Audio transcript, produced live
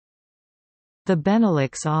The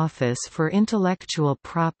Benelux Office for Intellectual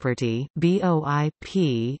Property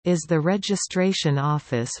 (BOIP) is the registration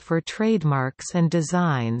office for trademarks and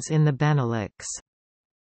designs in the Benelux.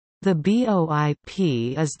 The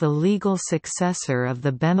BOIP is the legal successor of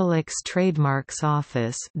the Benelux Trademarks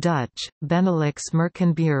Office (Dutch: Benelux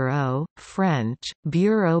Merkenbureau, French: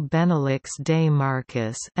 Bureau Benelux des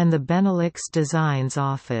Marques) and the Benelux Designs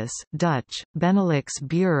Office (Dutch: Benelux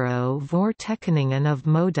Bureau voor Tekeningen of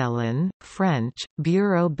Modellen, French: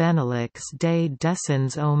 Bureau Benelux des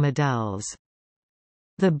Dessins aux Models).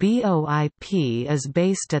 The BOIP is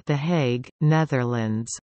based at The Hague,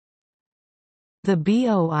 Netherlands. The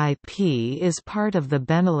BOIP is part of the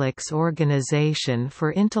Benelux Organization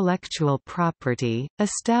for Intellectual Property,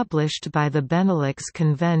 established by the Benelux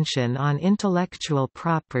Convention on Intellectual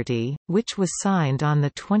Property, which was signed on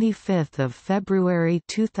 25 February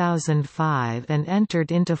 2005 and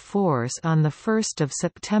entered into force on 1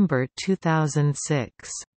 September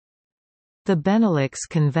 2006. The Benelux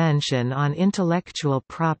Convention on Intellectual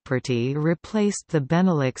Property replaced the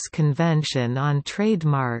Benelux Convention on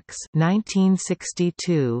Trademarks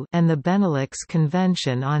 1962 and the Benelux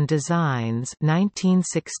Convention on Designs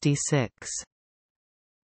 1966.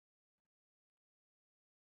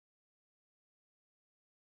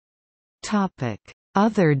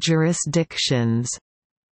 Other jurisdictions.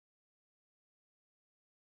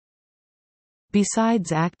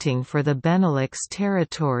 Besides acting for the Benelux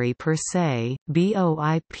territory per se,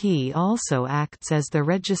 BOIP also acts as the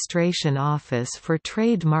registration office for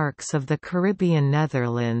trademarks of the Caribbean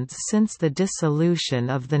Netherlands since the dissolution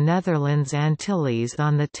of the Netherlands Antilles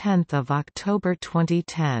on 10 October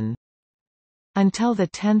 2010. Until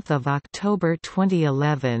 10 October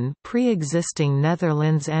 2011, pre-existing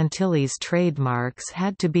Netherlands Antilles trademarks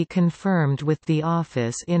had to be confirmed with the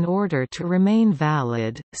office in order to remain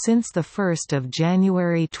valid. Since 1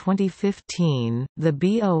 January 2015, the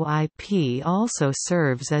BOIP also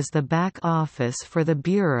serves as the back office for the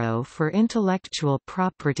Bureau for Intellectual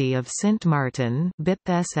Property of Sint Maarten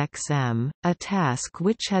 (BIP-SXM), a task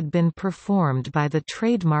which had been performed by the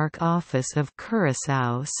Trademark Office of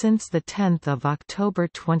Curaçao since 10 October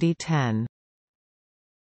 2010.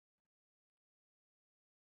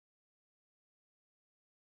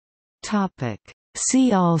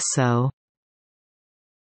 See also: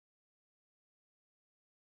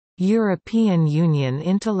 European Union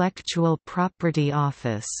Intellectual Property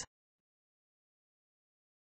Office.